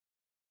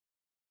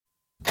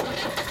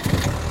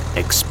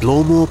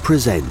Explore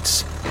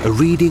presents a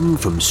reading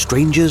from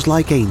Strangers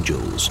Like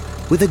Angels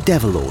with a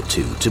devil or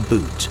two to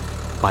boot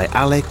by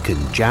Alec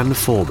and Jan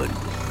Foreman.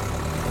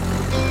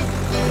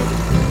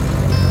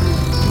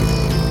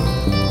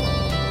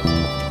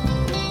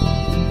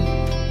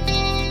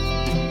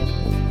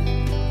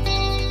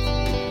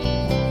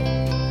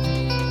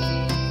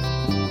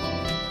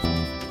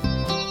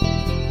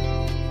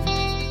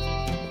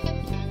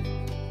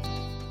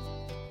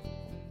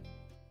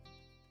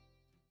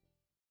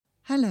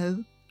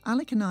 Hello,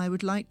 Alec and I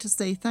would like to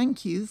say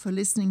thank you for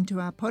listening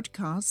to our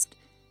podcast.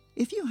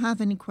 If you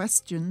have any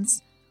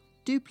questions,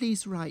 do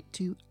please write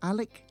to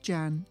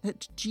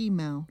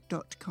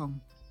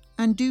alecjan@gmail.com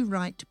and do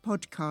write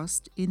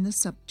podcast in the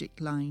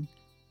subject line.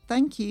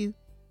 Thank you.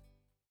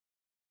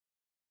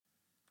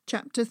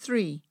 Chapter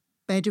 3,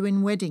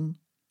 Bedouin Wedding,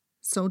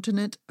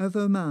 Sultanate of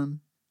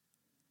Oman.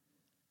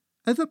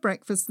 Over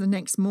breakfast the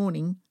next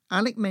morning,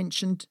 Alec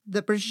mentioned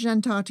the British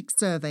Antarctic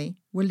Survey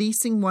were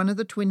leasing one of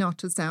the Twin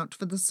Otters out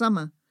for the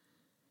summer.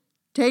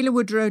 Taylor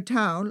Woodrow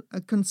Towle,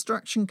 a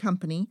construction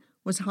company,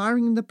 was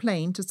hiring the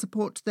plane to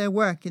support their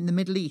work in the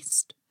Middle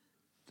East.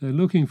 They're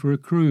looking for a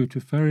crew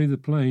to ferry the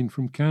plane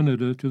from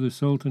Canada to the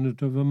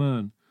Sultanate of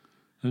Oman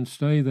and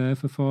stay there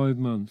for 5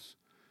 months.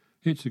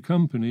 It's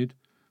accompanied,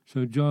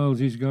 so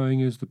Giles is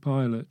going as the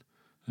pilot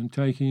and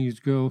taking his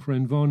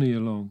girlfriend Vonnie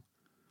along.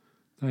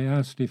 They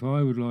asked if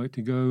I would like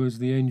to go as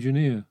the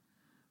engineer.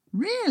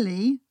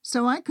 Really?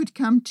 So I could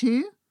come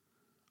too?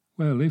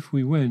 Well, if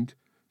we went,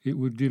 it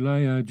would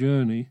delay our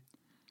journey.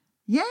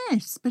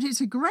 Yes, but it's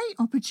a great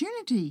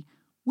opportunity.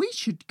 We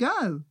should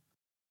go.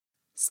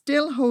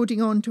 Still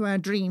holding on to our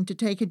dream to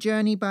take a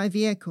journey by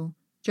vehicle,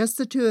 just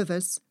the two of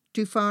us,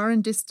 to far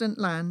and distant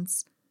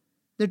lands.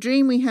 The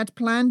dream we had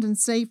planned and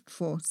saved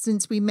for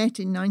since we met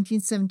in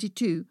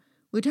 1972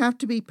 would have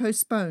to be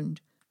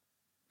postponed.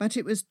 But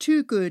it was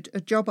too good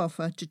a job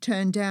offer to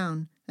turn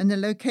down, and the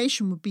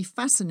location would be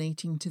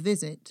fascinating to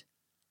visit.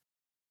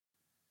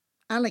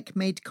 Alec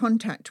made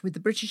contact with the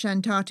British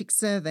Antarctic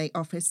Survey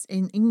office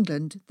in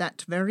England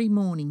that very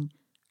morning,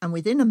 and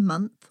within a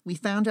month we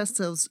found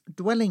ourselves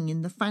dwelling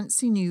in the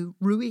fancy new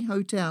Rui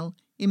Hotel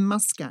in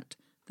Muscat,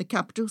 the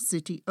capital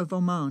city of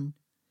Oman.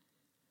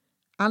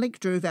 Alec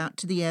drove out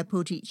to the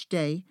airport each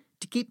day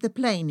to keep the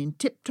plane in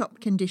tip-top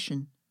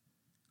condition.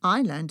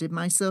 I landed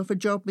myself a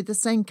job with the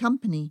same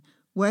company,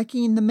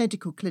 working in the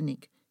medical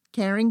clinic,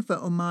 caring for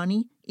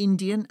Omani,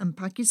 Indian and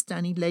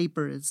Pakistani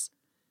labourers.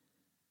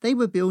 They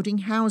were building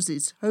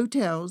houses,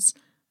 hotels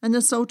and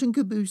the Sultan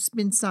Qaboos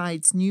bin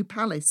Said's new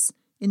palace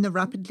in the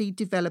rapidly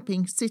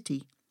developing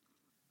city.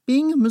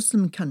 Being a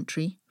Muslim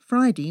country,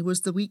 Friday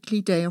was the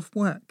weekly day of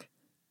work,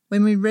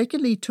 when we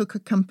regularly took a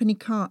company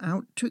car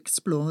out to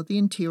explore the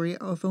interior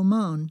of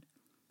Oman.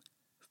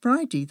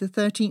 Friday, the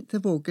 13th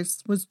of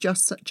August, was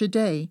just such a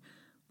day,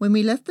 when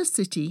we left the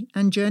city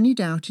and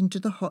journeyed out into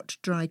the hot,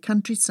 dry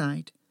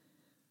countryside.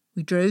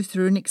 We drove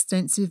through an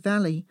extensive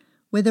valley,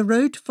 where the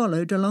road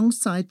followed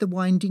alongside the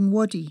winding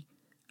wadi,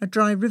 a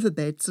dry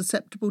riverbed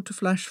susceptible to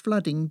flash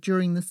flooding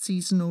during the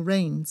seasonal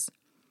rains.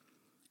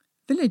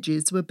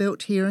 Villages were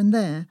built here and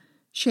there,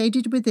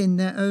 shaded within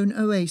their own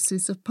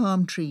oases of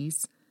palm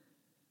trees.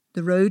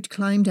 The road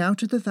climbed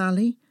out of the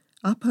valley,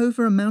 up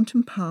over a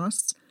mountain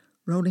pass,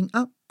 rolling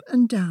up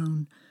and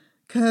down,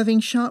 curving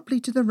sharply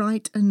to the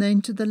right and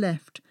then to the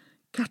left,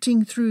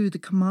 cutting through the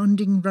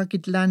commanding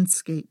rugged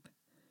landscape.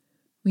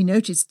 We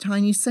noticed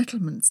tiny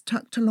settlements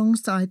tucked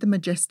alongside the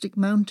majestic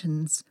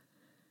mountains.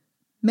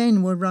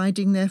 Men were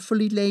riding their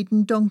fully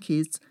laden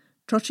donkeys,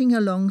 trotting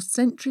along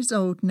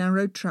centuries-old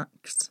narrow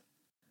tracks.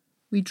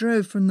 We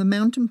drove from the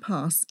mountain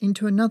pass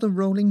into another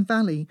rolling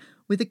valley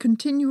with a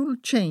continual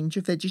change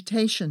of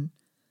vegetation.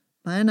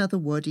 By another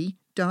wadi,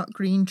 dark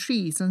green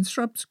trees and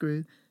shrubs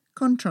grew,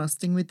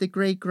 contrasting with the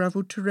grey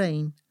gravel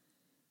terrain.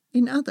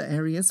 In other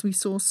areas we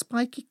saw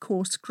spiky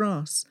coarse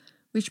grass,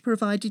 which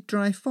provided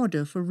dry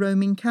fodder for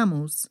roaming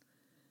camels.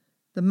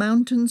 The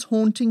mountains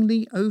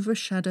hauntingly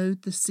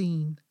overshadowed the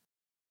scene.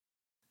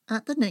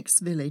 At the next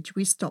village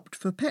we stopped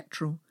for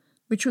petrol,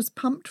 which was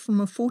pumped from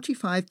a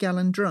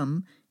 45-gallon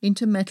drum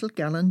into metal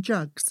gallon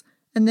jugs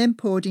and then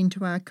poured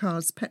into our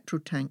car's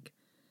petrol tank.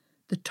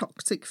 The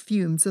toxic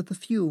fumes of the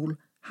fuel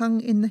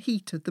hung in the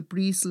heat of the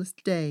breezeless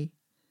day.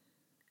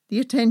 The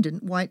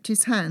attendant wiped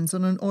his hands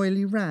on an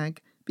oily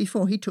rag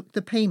before he took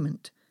the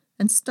payment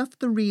and stuffed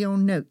the real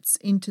notes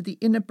into the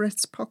inner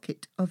breast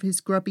pocket of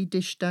his grubby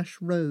dish-dash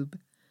robe.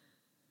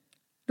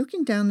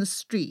 Looking down the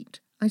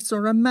street, I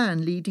saw a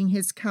man leading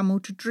his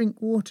camel to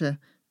drink water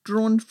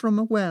drawn from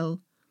a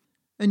well.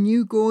 A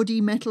new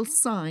gaudy metal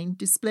sign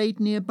displayed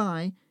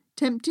nearby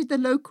tempted the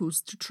locals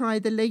to try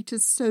the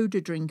latest soda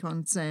drink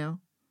on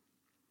sale.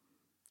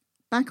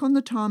 Back on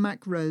the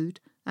tarmac road,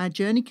 our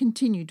journey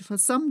continued for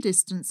some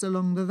distance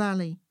along the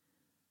valley.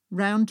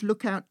 Round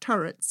lookout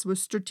turrets were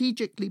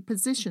strategically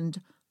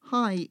positioned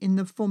high in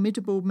the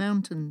formidable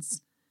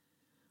mountains.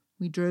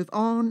 We drove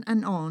on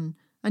and on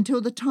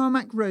until the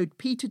tarmac road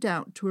petered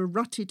out to a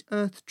rutted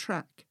earth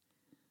track.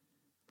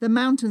 The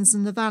mountains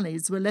and the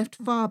valleys were left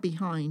far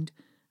behind,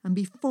 and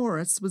before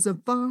us was a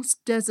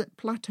vast desert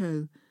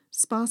plateau,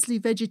 sparsely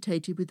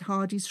vegetated with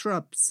hardy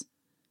shrubs.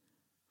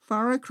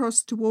 Far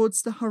across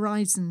towards the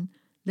horizon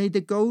lay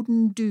the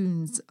golden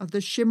dunes of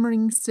the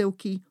shimmering,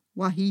 silky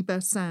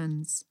Wahiba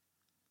sands.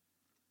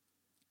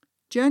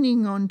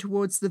 Journeying on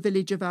towards the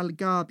village of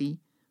Al-Ghabi,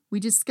 we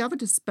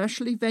discovered a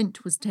special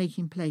event was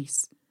taking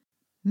place.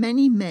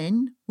 Many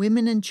men,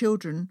 women and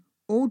children,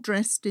 all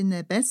dressed in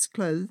their best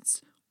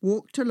clothes,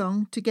 walked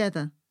along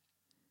together.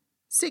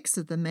 6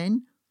 of the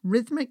men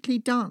rhythmically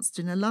danced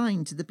in a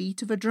line to the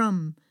beat of a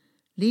drum,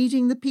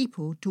 leading the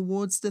people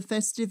towards the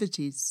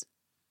festivities.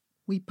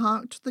 We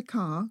parked the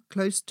car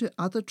close to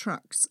other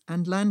trucks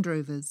and Land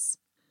Rovers.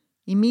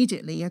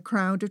 Immediately a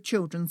crowd of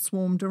children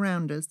swarmed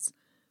around us,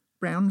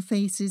 brown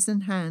faces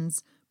and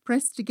hands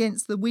pressed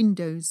against the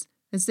windows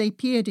as they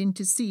peered in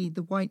to see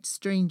the white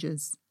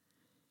strangers.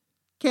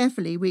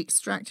 Carefully we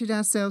extracted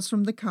ourselves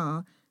from the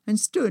car and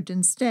stood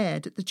and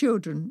stared at the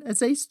children as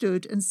they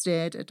stood and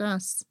stared at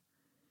us.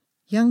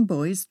 Young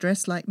boys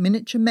dressed like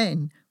miniature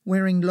men,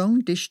 wearing long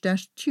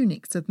dish-dash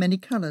tunics of many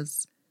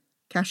colours.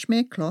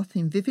 Cashmere cloth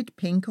in vivid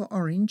pink or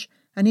orange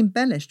and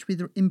embellished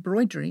with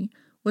embroidery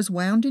was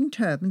wound in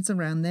turbans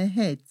around their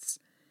heads.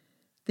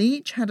 They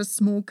each had a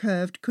small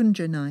curved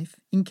kunja knife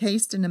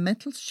encased in a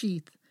metal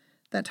sheath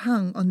that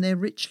hung on their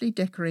richly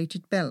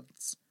decorated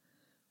belts.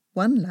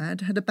 One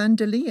lad had a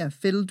bandolier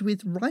filled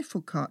with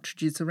rifle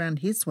cartridges around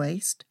his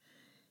waist.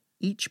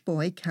 Each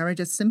boy carried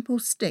a simple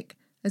stick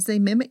as they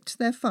mimicked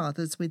their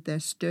fathers with their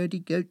sturdy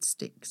goat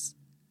sticks.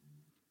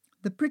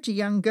 The pretty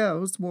young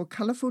girls wore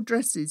colourful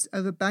dresses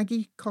over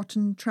baggy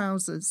cotton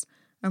trousers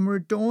and were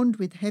adorned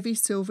with heavy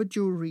silver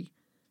jewellery,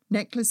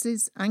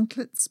 necklaces,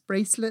 anklets,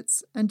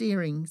 bracelets and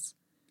earrings.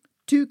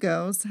 2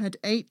 girls had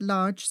 8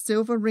 large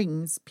silver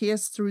rings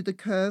pierced through the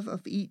curve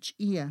of each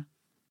ear.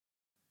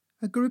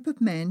 A group of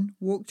men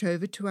walked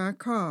over to our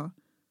car.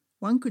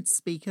 One could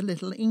speak a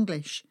little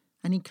English,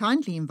 and he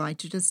kindly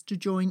invited us to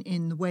join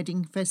in the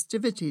wedding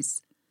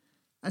festivities.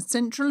 A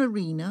central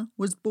arena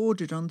was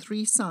bordered on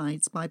 3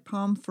 sides by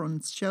palm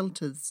frond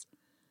shelters.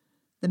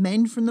 The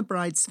men from the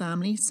bride's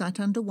family sat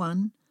under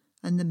one,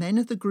 and the men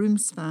of the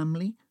groom's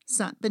family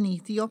sat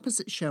beneath the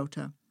opposite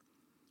shelter.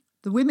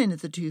 The women of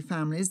the 2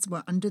 families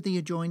were under the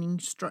adjoining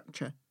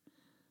structure.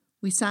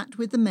 We sat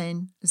with the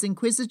men as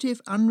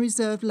inquisitive,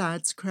 unreserved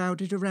lads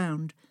crowded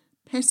around,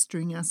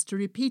 pestering us to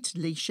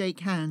repeatedly shake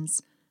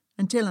hands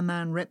until a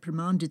man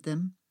reprimanded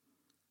them.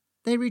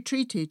 They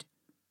retreated,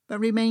 but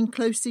remained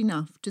close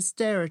enough to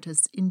stare at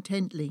us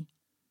intently.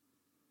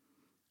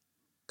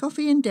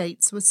 Coffee and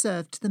dates were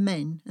served to the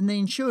men, and they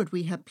ensured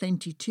we had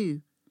plenty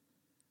too.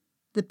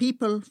 The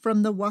people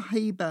from the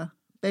Wahiba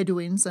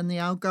Bedouins and the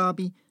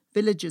Al-Ghabi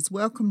villagers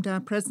welcomed our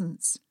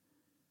presence.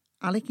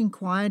 Alec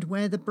inquired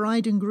where the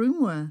bride and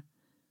groom were.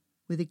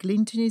 With a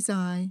glint in his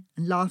eye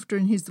and laughter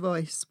in his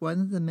voice, one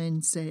of the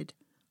men said,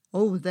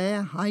 "Oh,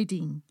 they're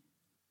hiding."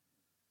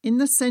 In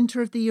the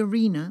centre of the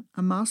arena,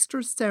 a master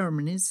of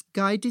ceremonies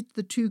guided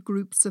the 2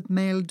 groups of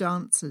male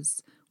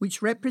dancers,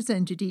 which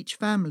represented each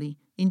family,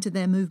 into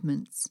their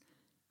movements.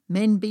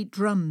 Men beat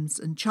drums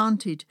and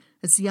chanted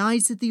as the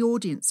eyes of the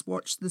audience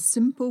watched the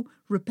simple,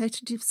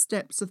 repetitive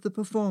steps of the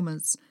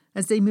performers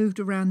as they moved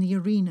around the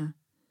arena.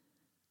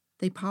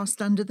 They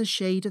passed under the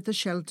shade of the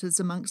shelters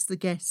amongst the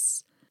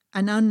guests.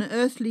 An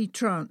unearthly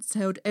trance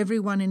held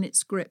everyone in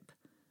its grip.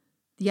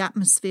 The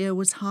atmosphere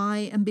was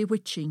high and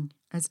bewitching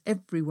as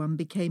everyone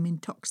became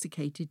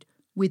intoxicated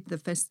with the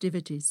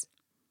festivities.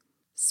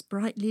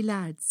 Sprightly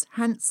lads,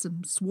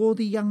 handsome,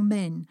 swarthy young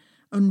men,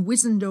 and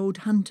wizened old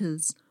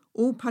hunters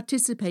all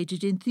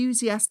participated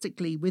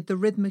enthusiastically with the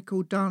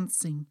rhythmical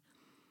dancing.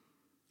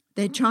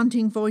 Their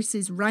chanting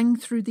voices rang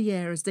through the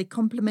air as they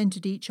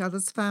complimented each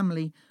other's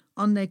family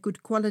on their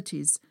good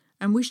qualities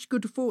and wished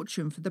good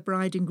fortune for the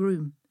bride and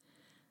groom.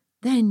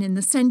 Then, in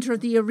the centre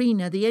of the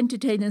arena, the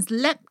entertainers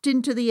leapt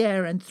into the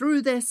air and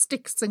threw their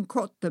sticks and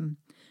caught them.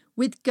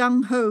 With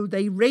gung-ho,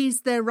 they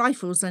raised their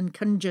rifles and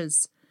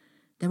kunjas.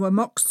 There were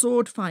mock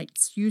sword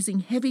fights,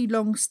 using heavy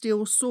long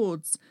steel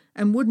swords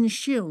and wooden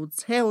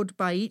shields held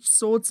by each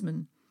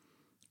swordsman.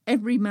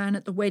 Every man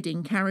at the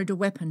wedding carried a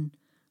weapon.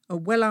 A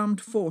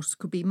well-armed force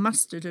could be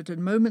mustered at a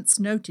moment's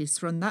notice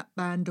from that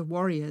band of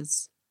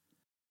warriors.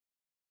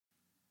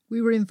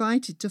 We were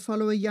invited to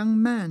follow a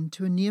young man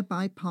to a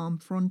nearby palm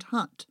frond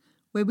hut,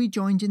 where we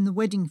joined in the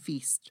wedding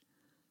feast.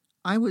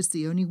 I was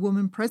the only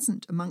woman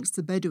present amongst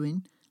the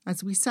Bedouin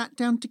as we sat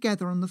down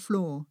together on the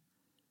floor.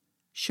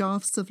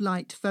 Shafts of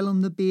light fell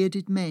on the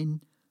bearded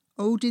men,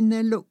 old in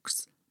their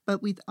looks,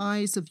 but with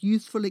eyes of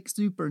youthful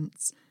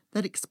exuberance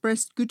that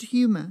expressed good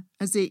humour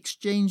as they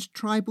exchanged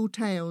tribal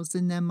tales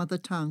in their mother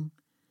tongue.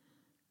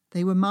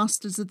 They were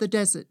masters of the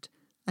desert,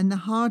 and the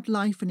hard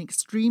life and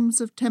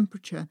extremes of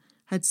temperature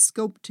had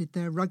sculpted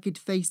their rugged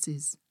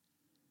faces.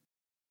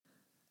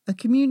 A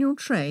communal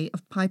tray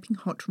of piping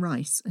hot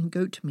rice and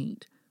goat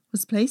meat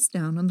was placed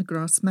down on the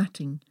grass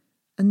matting,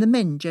 and the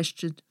men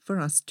gestured for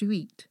us to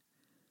eat.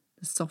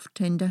 The soft,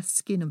 tender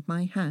skin of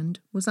my hand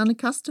was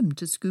unaccustomed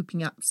to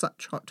scooping up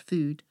such hot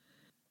food.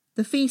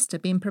 The feast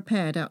had been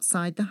prepared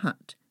outside the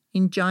hut,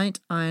 in giant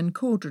iron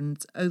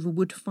cauldrons over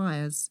wood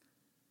fires.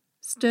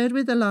 Stirred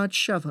with a large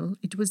shovel,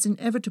 it was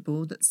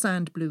inevitable that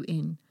sand blew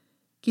in,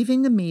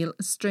 giving the meal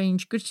a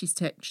strange gritty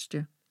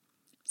texture.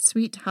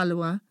 Sweet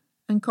halwa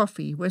and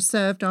coffee were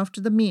served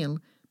after the meal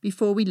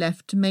before we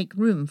left to make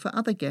room for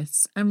other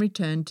guests and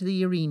return to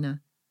the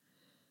arena.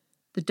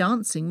 The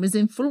dancing was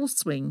in full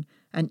swing,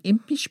 and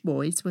impish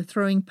boys were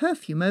throwing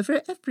perfume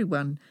over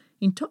everyone,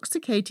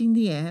 intoxicating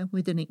the air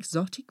with an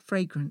exotic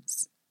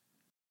fragrance.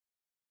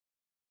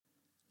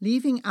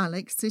 Leaving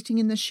Alex sitting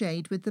in the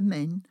shade with the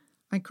men,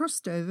 I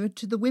crossed over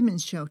to the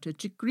women's shelter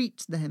to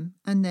greet them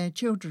and their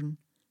children.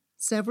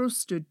 Several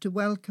stood to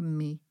welcome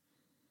me.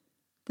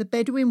 The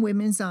Bedouin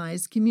women's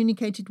eyes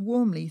communicated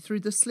warmly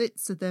through the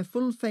slits of their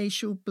full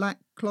facial black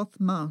cloth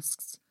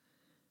masks.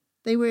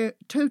 They were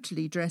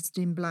totally dressed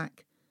in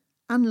black,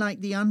 unlike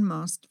the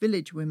unmasked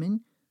village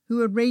women, who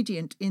were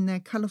radiant in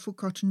their colourful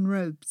cotton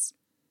robes.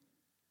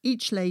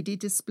 Each lady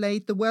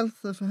displayed the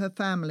wealth of her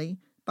family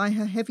by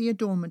her heavy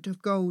adornment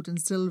of gold and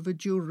silver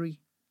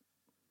jewellery.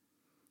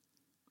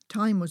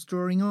 Time was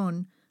drawing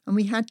on, and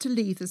we had to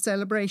leave the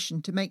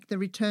celebration to make the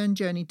return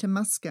journey to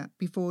Muscat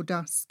before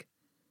dusk.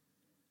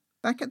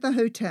 Back at the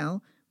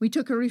hotel, we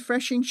took a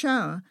refreshing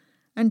shower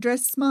and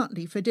dressed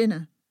smartly for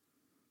dinner.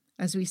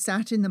 As we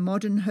sat in the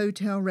modern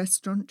hotel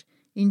restaurant,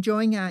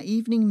 enjoying our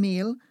evening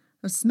meal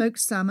of smoked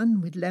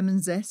salmon with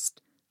lemon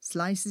zest,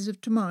 slices of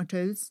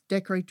tomatoes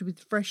decorated with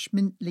fresh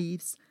mint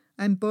leaves,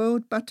 and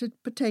boiled buttered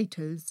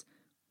potatoes,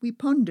 we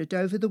pondered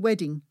over the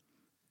wedding.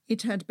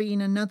 It had been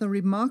another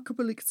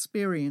remarkable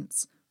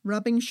experience,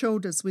 rubbing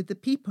shoulders with the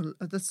people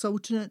of the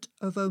Sultanate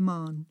of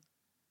Oman.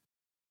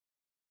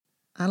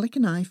 Alec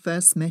and I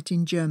first met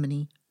in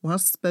Germany,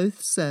 whilst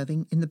both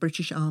serving in the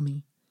British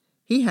Army.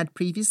 He had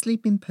previously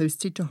been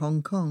posted to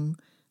Hong Kong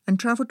and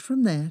travelled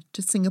from there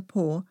to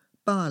Singapore,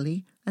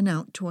 Bali, and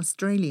out to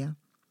Australia.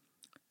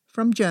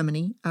 From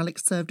Germany,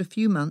 Alex served a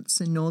few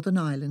months in Northern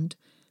Ireland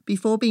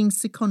before being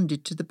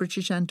seconded to the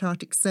British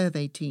Antarctic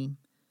Survey Team.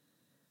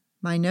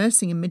 My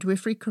nursing and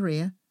midwifery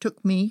career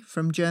took me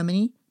from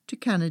Germany to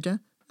Canada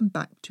and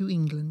back to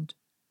England.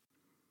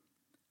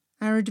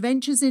 Our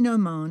adventures in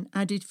Oman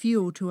added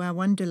fuel to our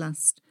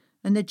wanderlust,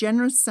 and the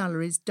generous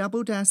salaries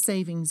doubled our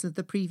savings of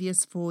the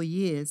previous 4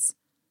 years.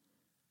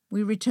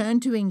 We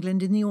returned to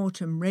England in the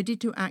autumn, ready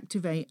to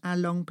activate our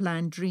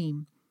long-planned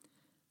dream,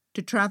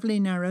 to travel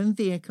in our own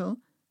vehicle,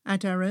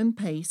 at our own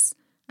pace,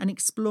 and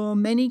explore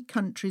many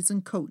countries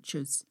and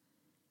cultures.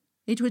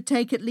 It would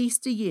take at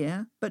least a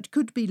year, but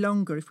could be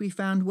longer if we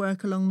found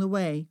work along the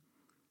way.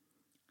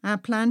 Our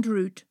planned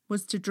route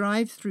was to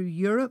drive through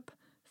Europe,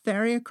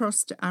 ferry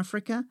across to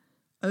Africa,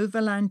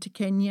 overland to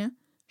Kenya,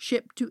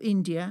 ship to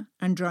India,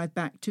 and drive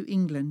back to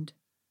England.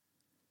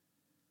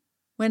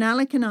 When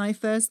Alec and I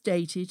first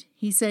dated,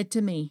 he said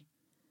to me,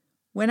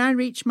 "When I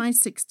reach my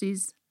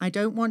 60s, I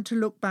don't want to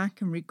look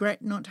back and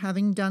regret not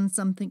having done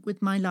something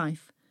with my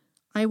life.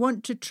 I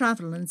want to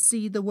travel and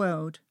see the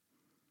world."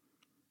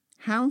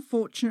 How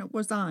fortunate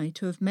was I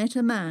to have met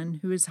a man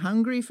who is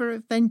hungry for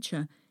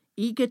adventure,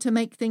 eager to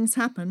make things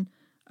happen,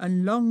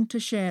 and longed to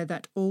share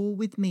that all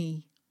with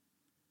me.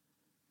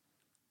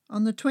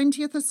 On the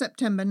 20th of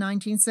September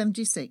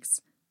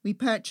 1976, we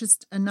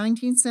purchased a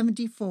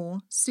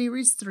 1974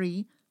 Series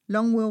 3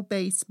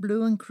 long-wheelbase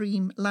blue and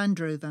cream Land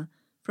Rover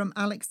from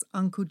Alec's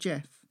Uncle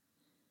Jeff.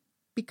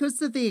 Because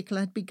the vehicle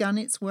had begun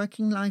its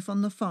working life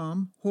on the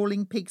farm,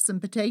 hauling pigs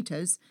and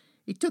potatoes,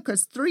 it took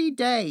us 3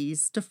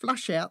 days to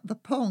flush out the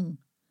pong.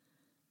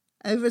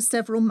 Over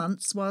several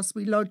months, whilst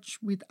we lodged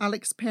with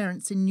Alec's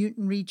parents in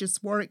Newton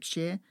Regis,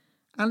 Warwickshire,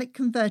 Alec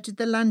converted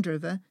the Land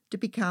Rover to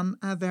become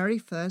our very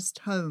first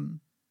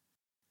home.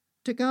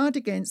 To guard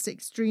against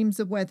extremes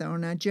of weather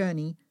on our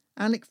journey,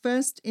 Alec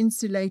first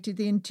insulated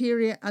the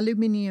interior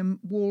aluminium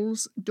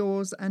walls,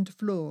 doors and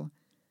floor.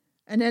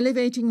 An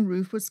elevating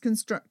roof was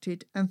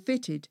constructed and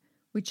fitted,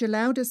 which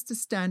allowed us to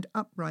stand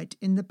upright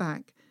in the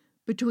back,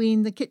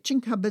 between the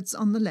kitchen cupboards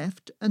on the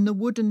left and the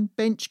wooden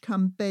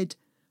bench-cum-bed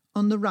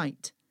on the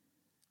right.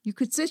 You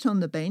could sit on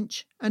the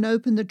bench and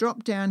open the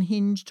drop-down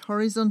hinged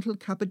horizontal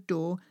cupboard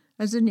door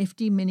as a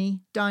nifty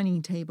mini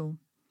dining table.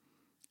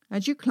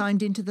 As you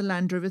climbed into the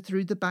Land Rover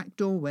through the back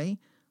doorway,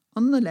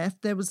 on the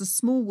left there was a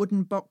small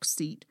wooden box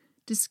seat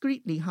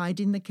discreetly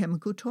hiding the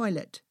chemical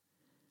toilet.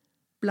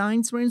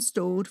 Blinds were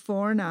installed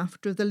fore and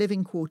aft of the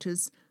living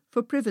quarters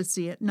for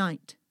privacy at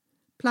night,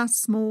 plus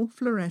small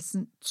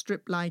fluorescent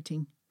strip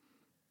lighting.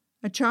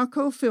 A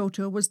charcoal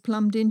filter was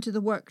plumbed into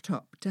the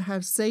worktop to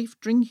have safe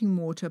drinking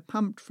water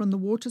pumped from the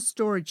water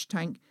storage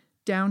tank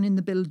down in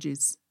the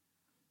bilges.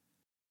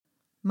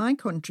 My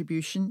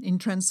contribution in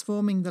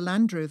transforming the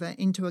Land Rover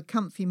into a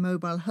comfy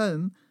mobile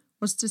home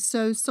was to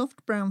sew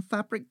soft brown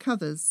fabric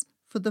covers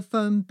for the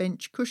foam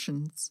bench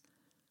cushions.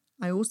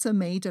 I also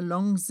made a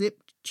long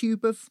zipped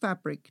tube of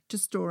fabric to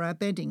store our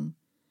bedding.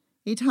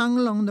 It hung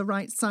along the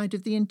right side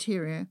of the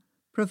interior,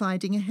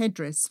 providing a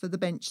headrest for the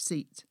bench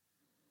seat.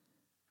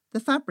 The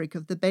fabric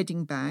of the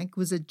bedding bag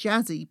was a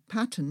jazzy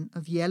pattern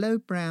of yellow,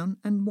 brown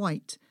and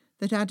white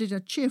that added a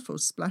cheerful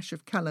splash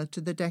of colour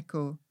to the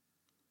decor.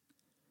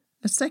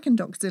 A second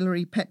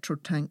auxiliary petrol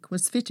tank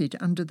was fitted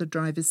under the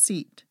driver's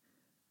seat.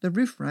 The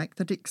roof rack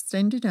that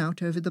extended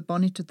out over the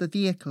bonnet of the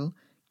vehicle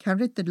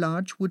carried the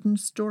large wooden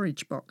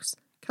storage box,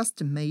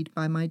 custom-made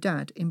by my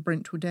dad in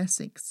Brentwood,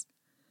 Essex.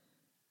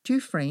 2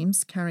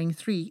 frames carrying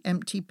 3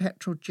 empty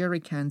petrol jerry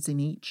cans in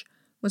each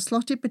were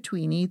slotted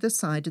between either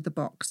side of the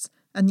box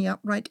and the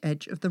upright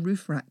edge of the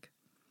roof rack.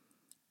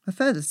 A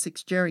further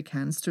 6 jerry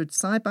cans stood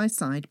side by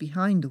side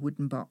behind the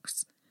wooden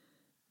box.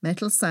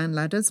 Metal sand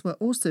ladders were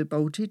also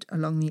bolted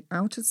along the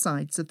outer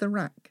sides of the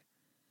rack.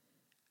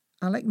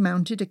 Alec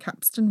mounted a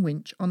capstan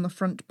winch on the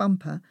front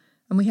bumper,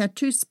 and we had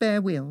 2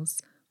 spare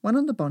wheels, one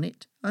on the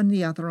bonnet and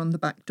the other on the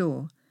back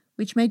door,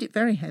 which made it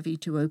very heavy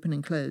to open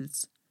and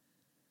close.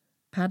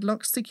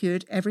 Padlocks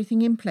secured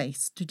everything in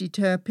place to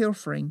deter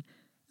pilfering,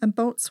 and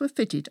bolts were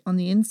fitted on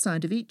the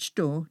inside of each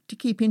door to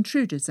keep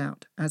intruders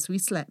out as we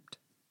slept.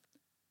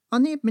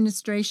 On the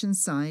administration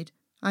side,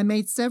 I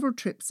made several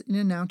trips in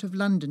and out of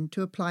London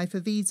to apply for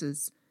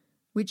visas,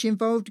 which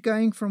involved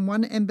going from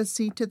one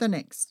embassy to the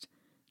next,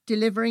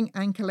 delivering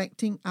and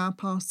collecting our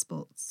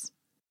passports.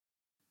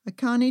 A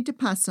carnet de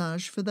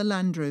passage for the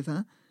Land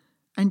Rover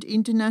and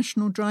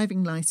international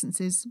driving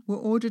licences were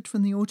ordered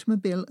from the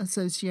Automobile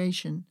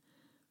Association,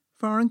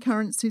 foreign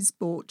currencies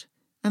bought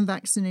and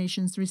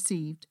vaccinations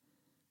received.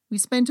 We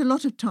spent a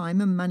lot of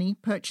time and money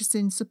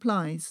purchasing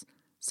supplies,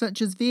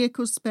 such as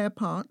vehicle spare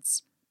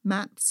parts,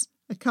 maps,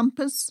 a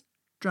compass,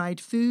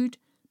 dried food,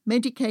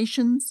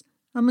 medications,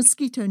 a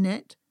mosquito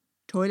net,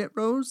 toilet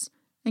rolls,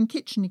 and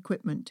kitchen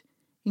equipment,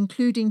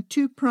 including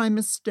 2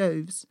 Primus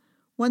stoves,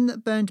 one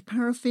that burned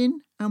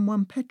paraffin and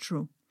one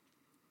petrol.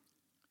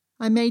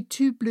 I made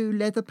 2 blue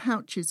leather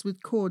pouches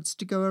with cords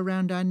to go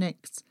around our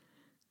necks.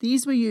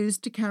 These were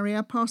used to carry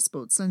our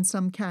passports and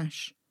some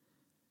cash.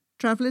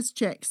 Travellers'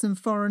 cheques and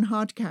foreign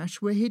hard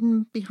cash were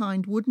hidden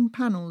behind wooden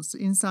panels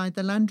inside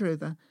the Land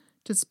Rover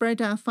to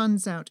spread our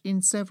funds out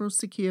in several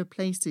secure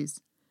places.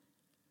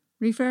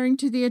 Referring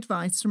to the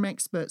advice from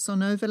experts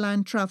on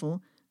overland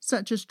travel,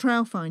 such as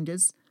trail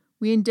finders,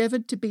 we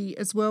endeavoured to be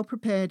as well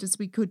prepared as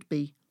we could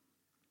be.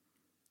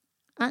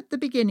 At the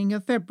beginning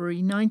of February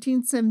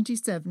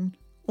 1977,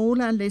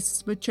 all our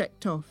lists were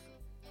checked off.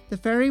 The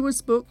ferry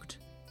was booked,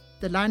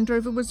 the Land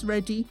Rover was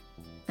ready,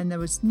 and there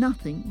was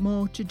nothing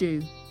more to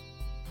do.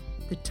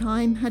 The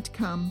time had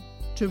come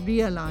to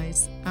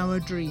realise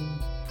our dream.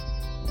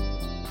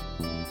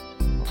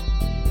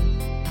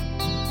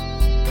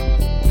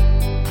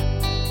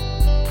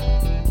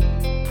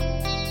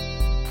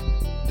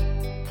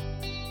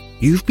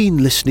 You've been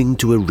listening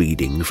to a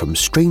reading from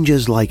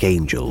Strangers Like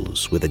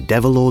Angels with a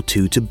Devil or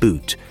Two to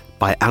Boot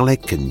by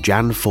Alec and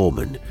Jan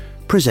Foreman,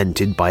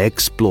 presented by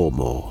Explore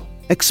More.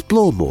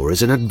 Explore More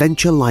is an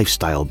adventure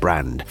lifestyle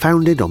brand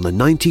founded on the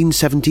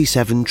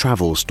 1977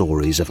 travel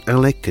stories of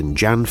Alec and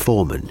Jan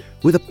Foreman,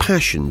 with a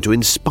passion to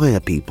inspire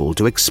people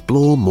to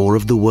explore more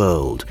of the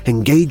world,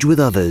 engage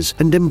with others,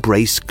 and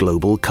embrace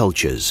global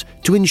cultures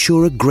to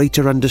ensure a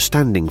greater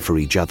understanding for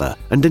each other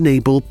and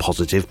enable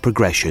positive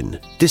progression.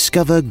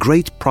 Discover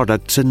great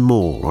products and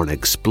more on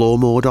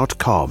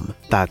exploremore.com.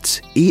 That's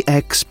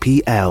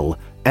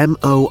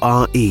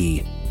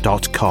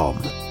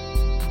EXPLMORE.com.